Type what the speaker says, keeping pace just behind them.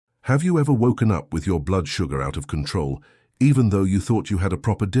Have you ever woken up with your blood sugar out of control, even though you thought you had a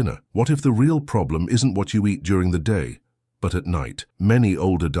proper dinner? What if the real problem isn't what you eat during the day, but at night? Many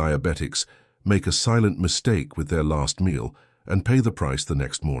older diabetics make a silent mistake with their last meal and pay the price the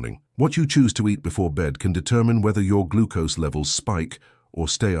next morning. What you choose to eat before bed can determine whether your glucose levels spike or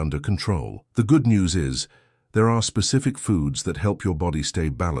stay under control. The good news is, there are specific foods that help your body stay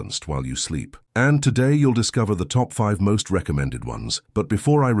balanced while you sleep. And today you'll discover the top 5 most recommended ones. But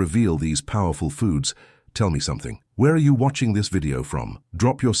before I reveal these powerful foods, tell me something. Where are you watching this video from?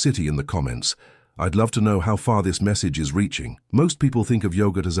 Drop your city in the comments. I'd love to know how far this message is reaching. Most people think of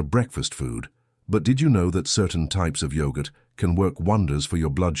yogurt as a breakfast food. But did you know that certain types of yogurt can work wonders for your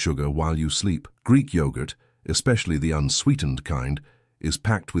blood sugar while you sleep? Greek yogurt, especially the unsweetened kind, is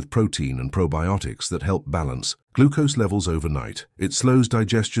packed with protein and probiotics that help balance glucose levels overnight. It slows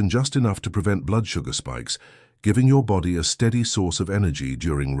digestion just enough to prevent blood sugar spikes, giving your body a steady source of energy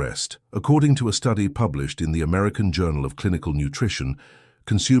during rest. According to a study published in the American Journal of Clinical Nutrition,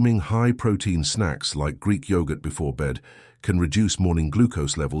 consuming high-protein snacks like Greek yogurt before bed can reduce morning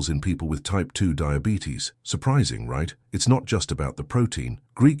glucose levels in people with type 2 diabetes. Surprising, right? It's not just about the protein.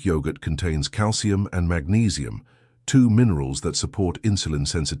 Greek yogurt contains calcium and magnesium, 2 minerals that support insulin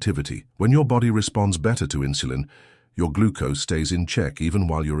sensitivity. When your body responds better to insulin, your glucose stays in check even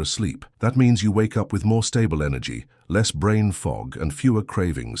while you're asleep. That means you wake up with more stable energy, less brain fog, and fewer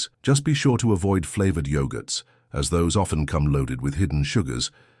cravings. Just be sure to avoid flavored yogurts, as those often come loaded with hidden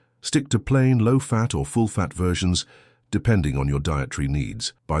sugars. Stick to plain, low-fat or full-fat versions, depending on your dietary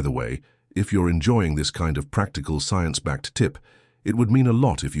needs. By the way, if you're enjoying this kind of practical, science-backed tip, it would mean a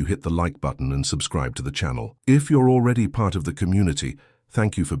lot if you hit the like button and subscribe to the channel. If you're already part of the community,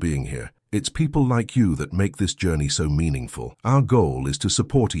 thank you for being here. It's people like you that make this journey so meaningful. Our goal is to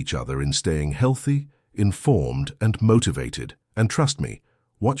support each other in staying healthy, informed, and motivated. And trust me,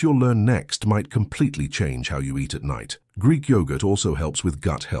 what you'll learn next might completely change how you eat at night. Greek yogurt also helps with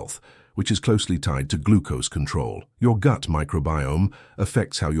gut health, which is closely tied to glucose control. Your gut microbiome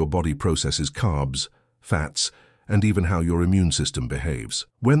affects how your body processes carbs, fats, and even how your immune system behaves.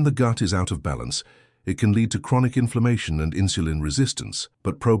 When the gut is out of balance, it can lead to chronic inflammation and insulin resistance,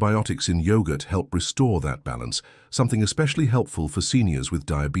 but probiotics in yogurt help restore that balance, something especially helpful for seniors with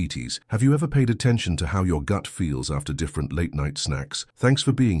diabetes. Have you ever paid attention to how your gut feels after different late-night snacks? Thanks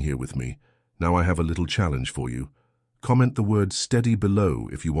for being here with me. Now I have a little challenge for you. Comment the word steady below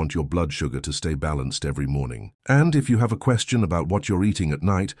if you want your blood sugar to stay balanced every morning. And if you have a question about what you're eating at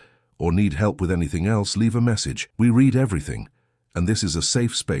night, or need help with anything else, leave a message. We read everything, and this is a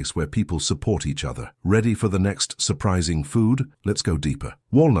safe space where people support each other. Ready for the next surprising food? Let's go deeper.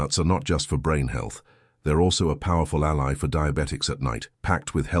 Walnuts are not just for brain health. They're also a powerful ally for diabetics at night.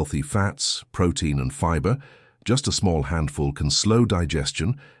 Packed with healthy fats, protein, and fiber, just a small handful can slow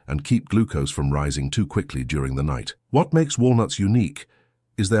digestion and keep glucose from rising too quickly during the night. What makes walnuts unique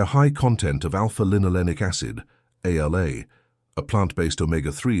is their high content of alpha-linolenic acid, ALA, a plant-based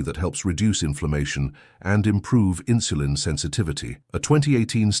omega-3 that helps reduce inflammation and improve insulin sensitivity. A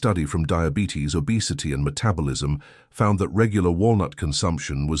 2018 study from Diabetes, Obesity and Metabolism found that regular walnut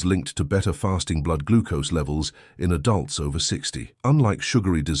consumption was linked to better fasting blood glucose levels in adults over 60. Unlike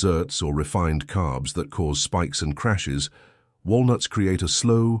sugary desserts or refined carbs that cause spikes and crashes, walnuts create a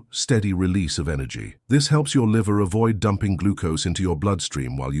slow, steady release of energy. This helps your liver avoid dumping glucose into your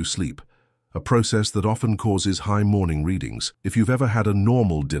bloodstream while you sleep, a process that often causes high morning readings. If you've ever had a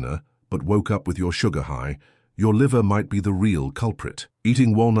normal dinner but woke up with your sugar high, your liver might be the real culprit.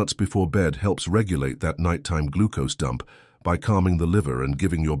 Eating walnuts before bed helps regulate that nighttime glucose dump by calming the liver and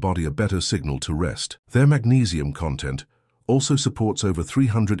giving your body a better signal to rest. Their magnesium content also supports over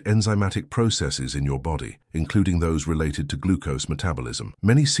 300 enzymatic processes in your body, including those related to glucose metabolism.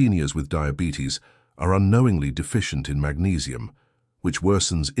 Many seniors with diabetes are unknowingly deficient in magnesium, which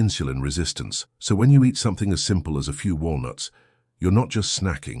worsens insulin resistance. So when you eat something as simple as a few walnuts, you're not just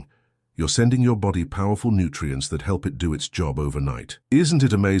snacking, you're sending your body powerful nutrients that help it do its job overnight. Isn't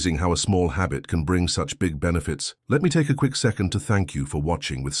it amazing how a small habit can bring such big benefits? Let me take a quick second to thank you for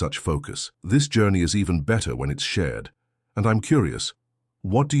watching with such focus. This journey is even better when it's shared. And I'm curious,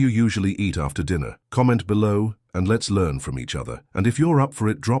 what do you usually eat after dinner? Comment below and let's learn from each other. And if you're up for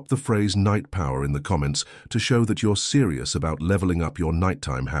it, drop the phrase night power in the comments to show that you're serious about leveling up your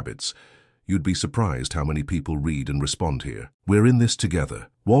nighttime habits. You'd be surprised how many people read and respond here. We're in this together.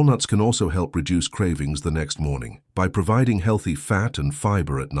 Walnuts can also help reduce cravings the next morning. By providing healthy fat and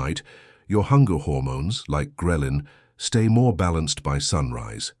fiber at night, your hunger hormones, like ghrelin, stay more balanced by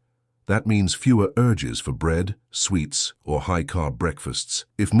sunrise. That means fewer urges for bread, sweets, or high-carb breakfasts.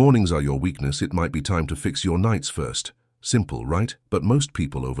 If mornings are your weakness, it might be time to fix your nights first. Simple, right? But most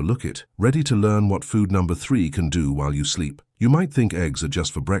people overlook it. Ready to learn what food number 3 can do while you sleep? You might think eggs are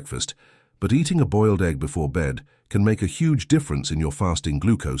just for breakfast, but eating a boiled egg before bed can make a huge difference in your fasting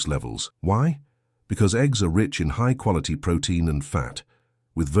glucose levels. Why? Because eggs are rich in high-quality protein and fat,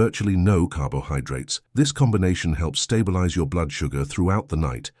 with virtually no carbohydrates. This combination helps stabilize your blood sugar throughout the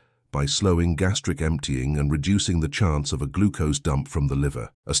night by slowing gastric emptying and reducing the chance of a glucose dump from the liver.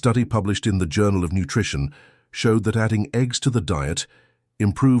 A study published in the Journal of Nutrition showed that adding eggs to the diet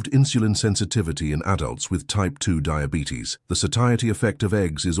improved insulin sensitivity in adults with type 2 diabetes. The satiety effect of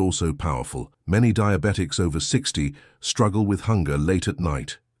eggs is also powerful. Many diabetics over 60 struggle with hunger late at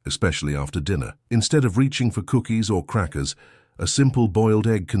night, especially after dinner. Instead of reaching for cookies or crackers, a simple boiled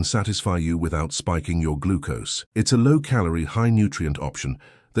egg can satisfy you without spiking your glucose. It's a low-calorie, high-nutrient option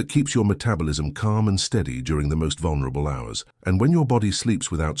that keeps your metabolism calm and steady during the most vulnerable hours. And when your body sleeps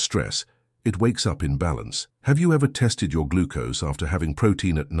without stress, it wakes up in balance. Have you ever tested your glucose after having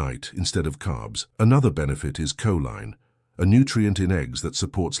protein at night instead of carbs? Another benefit is choline, a nutrient in eggs that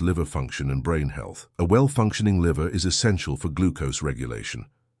supports liver function and brain health. A well-functioning liver is essential for glucose regulation,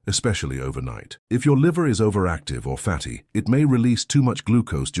 especially overnight. If your liver is overactive or fatty, it may release too much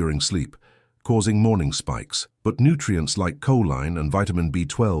glucose during sleep, causing morning spikes. But nutrients like choline and vitamin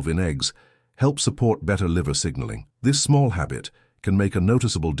B12 in eggs help support better liver signaling. This small habit can make a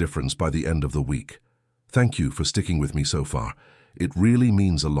noticeable difference by the end of the week. Thank you for sticking with me so far. It really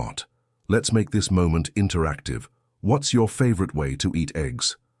means a lot. Let's make this moment interactive. What's your favorite way to eat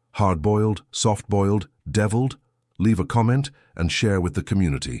eggs? Hard-boiled, soft-boiled, deviled? Leave a comment and share with the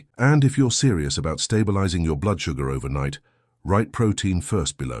community. And if you're serious about stabilizing your blood sugar overnight, write protein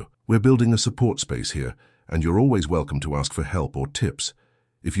first below. We're building a support space here, and you're always welcome to ask for help or tips.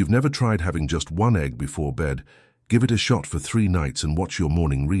 If you've never tried having just one egg before bed, give it a shot for 3 nights and watch your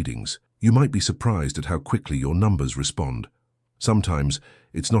morning readings. You might be surprised at how quickly your numbers respond. Sometimes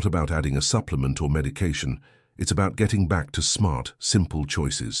it's not about adding a supplement or medication. It's about getting back to smart, simple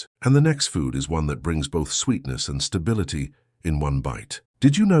choices. And the next food is one that brings both sweetness and stability in one bite.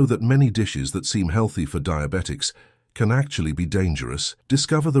 Did you know that many dishes that seem healthy for diabetics can actually be dangerous?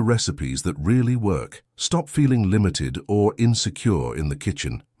 Discover the recipes that really work. Stop feeling limited or insecure in the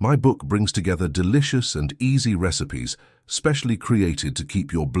kitchen. My book brings together delicious and easy recipes, specially created to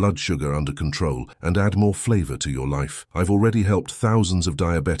keep your blood sugar under control and add more flavor to your life. I've already helped thousands of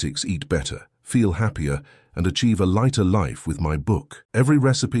diabetics eat better, feel happier, and achieve a lighter life with my book. Every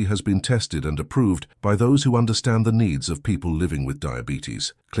recipe has been tested and approved by those who understand the needs of people living with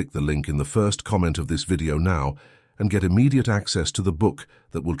diabetes. Click the link in the first comment of this video now and get immediate access to the book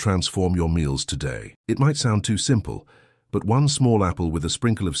that will transform your meals today. It might sound too simple, but one small apple with a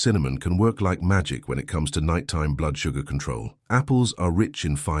sprinkle of cinnamon can work like magic when it comes to nighttime blood sugar control. Apples are rich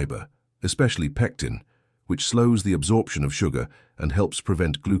in fiber, especially pectin, which slows the absorption of sugar and helps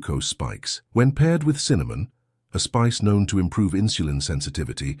prevent glucose spikes. When paired with cinnamon, a spice known to improve insulin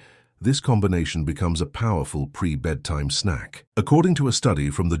sensitivity, this combination becomes a powerful pre-bedtime snack. According to a study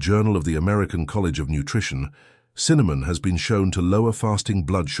from the Journal of the American College of Nutrition, cinnamon has been shown to lower fasting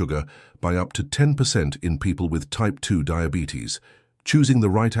blood sugar by up to 10% in people with type 2 diabetes. Choosing the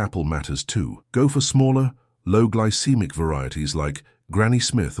right apple matters too. Go for smaller, low-glycemic varieties like Granny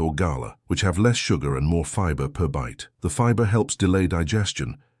Smith or Gala, which have less sugar and more fiber per bite. The fiber helps delay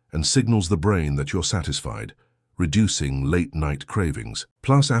digestion and signals the brain that you're satisfied, reducing late-night cravings.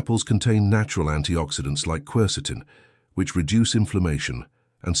 Plus, apples contain natural antioxidants like quercetin, which reduce inflammation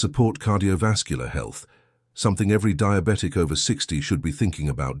and support cardiovascular health, something every diabetic over 60 should be thinking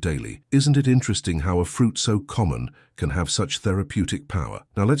about daily. Isn't it interesting how a fruit so common can have such therapeutic power?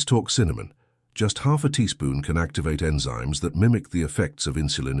 Now let's talk cinnamon. Just half a teaspoon can activate enzymes that mimic the effects of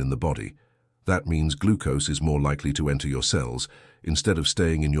insulin in the body. That means glucose is more likely to enter your cells instead of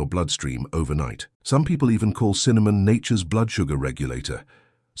staying in your bloodstream overnight. Some people even call cinnamon nature's blood sugar regulator.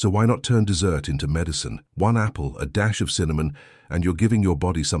 So why not turn dessert into medicine? One apple, a dash of cinnamon, and you're giving your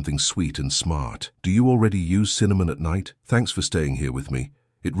body something sweet and smart. Do you already use cinnamon at night? Thanks for staying here with me.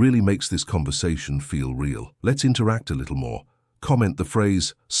 It really makes this conversation feel real. Let's interact a little more. Comment the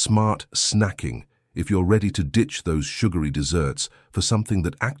phrase smart snacking if you're ready to ditch those sugary desserts for something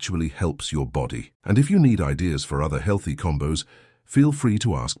that actually helps your body. And if you need ideas for other healthy combos, feel free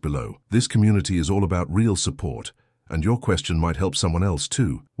to ask below. This community is all about real support, and your question might help someone else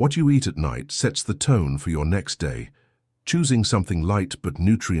too. What you eat at night sets the tone for your next day. Choosing something light but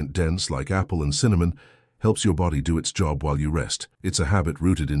nutrient-dense like apple and cinnamon helps your body do its job while you rest. It's a habit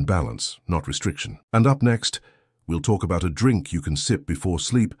rooted in balance, not restriction. And up next, we'll talk about a drink you can sip before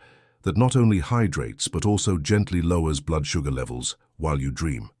sleep that not only hydrates but also gently lowers blood sugar levels while you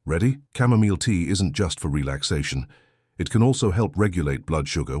dream. Ready? Chamomile tea isn't just for relaxation. It can also help regulate blood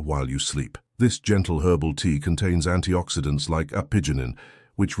sugar while you sleep. This gentle herbal tea contains antioxidants like apigenin,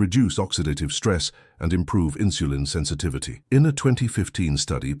 which reduce oxidative stress and improve insulin sensitivity. In a 2015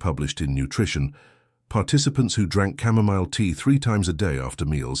 study published in Nutrition, participants who drank chamomile tea 3 times a day after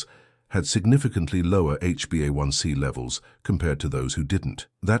meals had significantly lower HbA1c levels compared to those who didn't.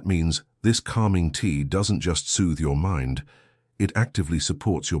 That means this calming tea doesn't just soothe your mind, it actively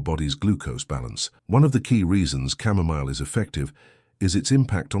supports your body's glucose balance. One of the key reasons chamomile is effective is its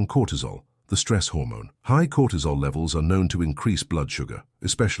impact on cortisol, the stress hormone. High cortisol levels are known to increase blood sugar,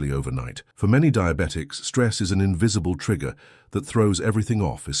 especially overnight. For many diabetics, stress is an invisible trigger that throws everything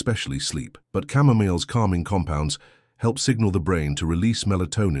off, especially sleep. But chamomile's calming compounds help signal the brain to release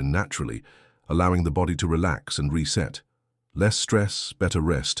melatonin naturally, allowing the body to relax and reset. Less stress, better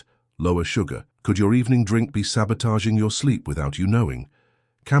rest, lower sugar. Could your evening drink be sabotaging your sleep without you knowing?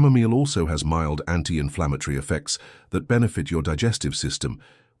 Chamomile also has mild anti-inflammatory effects that benefit your digestive system,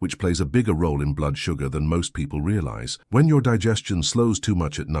 which plays a bigger role in blood sugar than most people realize. When your digestion slows too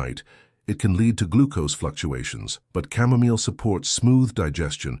much at night, it can lead to glucose fluctuations, but chamomile supports smooth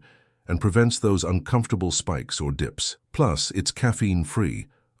digestion and prevents those uncomfortable spikes or dips. Plus, it's caffeine-free,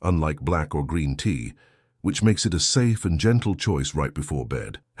 unlike black or green tea, which makes it a safe and gentle choice right before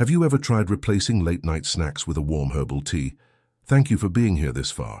bed. Have you ever tried replacing late-night snacks with a warm herbal tea? Thank you for being here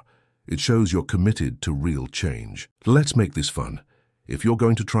this far. It shows you're committed to real change. Let's make this fun. If you're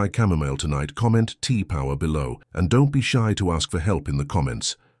going to try chamomile tonight, comment Tea Power below, and don't be shy to ask for help in the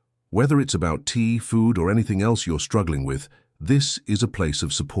comments. Whether it's about tea, food, or anything else you're struggling with, this is a place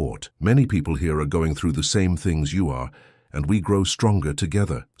of support. Many people here are going through the same things you are, and we grow stronger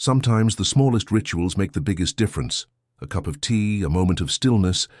together. Sometimes the smallest rituals make the biggest difference. A cup of tea, a moment of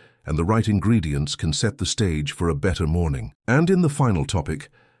stillness, and the right ingredients can set the stage for a better morning. And in the final topic,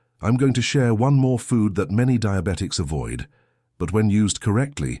 I'm going to share one more food that many diabetics avoid. But when used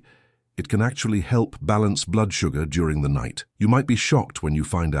correctly, it can actually help balance blood sugar during the night. You might be shocked when you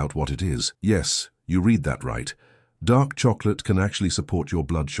find out what it is. Yes, you read that right. Dark chocolate can actually support your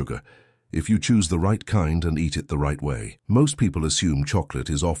blood sugar if you choose the right kind and eat it the right way. Most people assume chocolate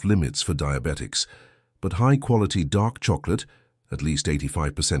is off limits for diabetics, but high-quality dark chocolate, at least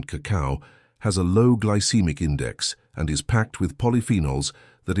 85% cacao, has a low glycemic index and is packed with polyphenols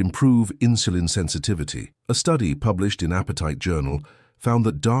that improve insulin sensitivity. A study published in Appetite Journal found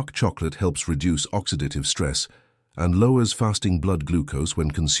that dark chocolate helps reduce oxidative stress and lowers fasting blood glucose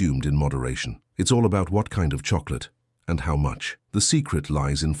when consumed in moderation. It's all about what kind of chocolate and how much. The secret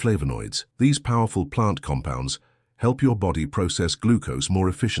lies in flavonoids. These powerful plant compounds help your body process glucose more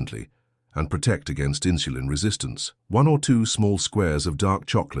efficiently and protect against insulin resistance. 1 or 2 small squares of dark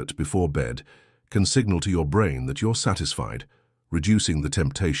chocolate before bed can signal to your brain that you're satisfied, reducing the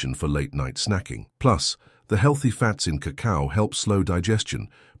temptation for late-night snacking. Plus, the healthy fats in cacao help slow digestion,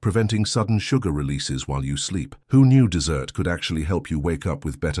 preventing sudden sugar releases while you sleep. Who knew dessert could actually help you wake up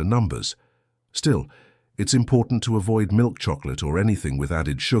with better numbers? Still, it's important to avoid milk chocolate or anything with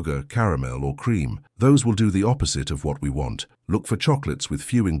added sugar, caramel, or cream. Those will do the opposite of what we want. Look for chocolates with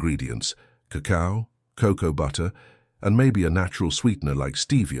few ingredients: cacao, cocoa butter, and maybe a natural sweetener like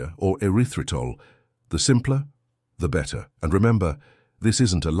stevia or erythritol. The simpler, the better. And remember, this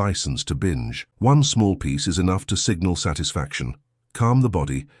isn't a license to binge. One small piece is enough to signal satisfaction, calm the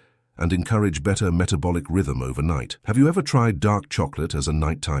body, and encourage better metabolic rhythm overnight. Have you ever tried dark chocolate as a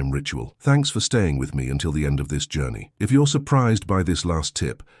nighttime ritual? Thanks for staying with me until the end of this journey. If you're surprised by this last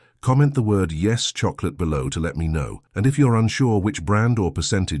tip, comment the word "yes chocolate" below to let me know. And if you're unsure which brand or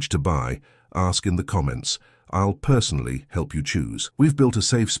percentage to buy, ask in the comments. I'll personally help you choose. We've built a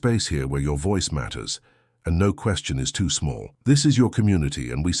safe space here where your voice matters, and no question is too small. This is your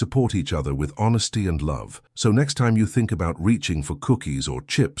community, and we support each other with honesty and love. So next time you think about reaching for cookies or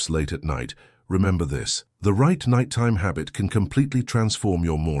chips late at night, remember this: the right nighttime habit can completely transform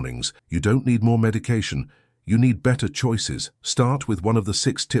your mornings. You don't need more medication, you need better choices. Start with one of the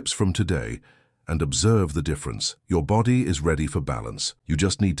 6 tips from today and observe the difference. Your body is ready for balance. You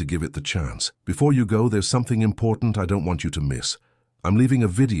just need to give it the chance. Before you go, there's something important I don't want you to miss. I'm leaving a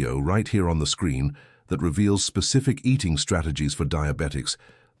video right here on the screen that reveals specific eating strategies for diabetics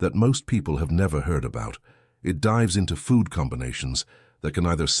that most people have never heard about. It dives into food combinations that can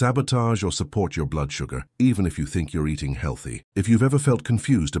either sabotage or support your blood sugar, even if you think you're eating healthy. If you've ever felt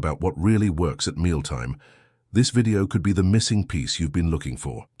confused about what really works at mealtime, this video could be the missing piece you've been looking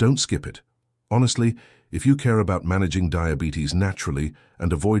for. Don't skip it. Honestly, if you care about managing diabetes naturally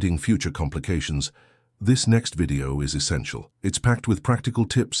and avoiding future complications, This next video is essential. It's packed with practical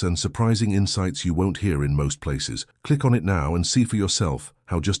tips and surprising insights you won't hear in most places. Click on it now and see for yourself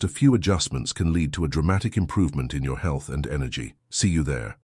how just a few adjustments can lead to a dramatic improvement in your health and energy. See you there.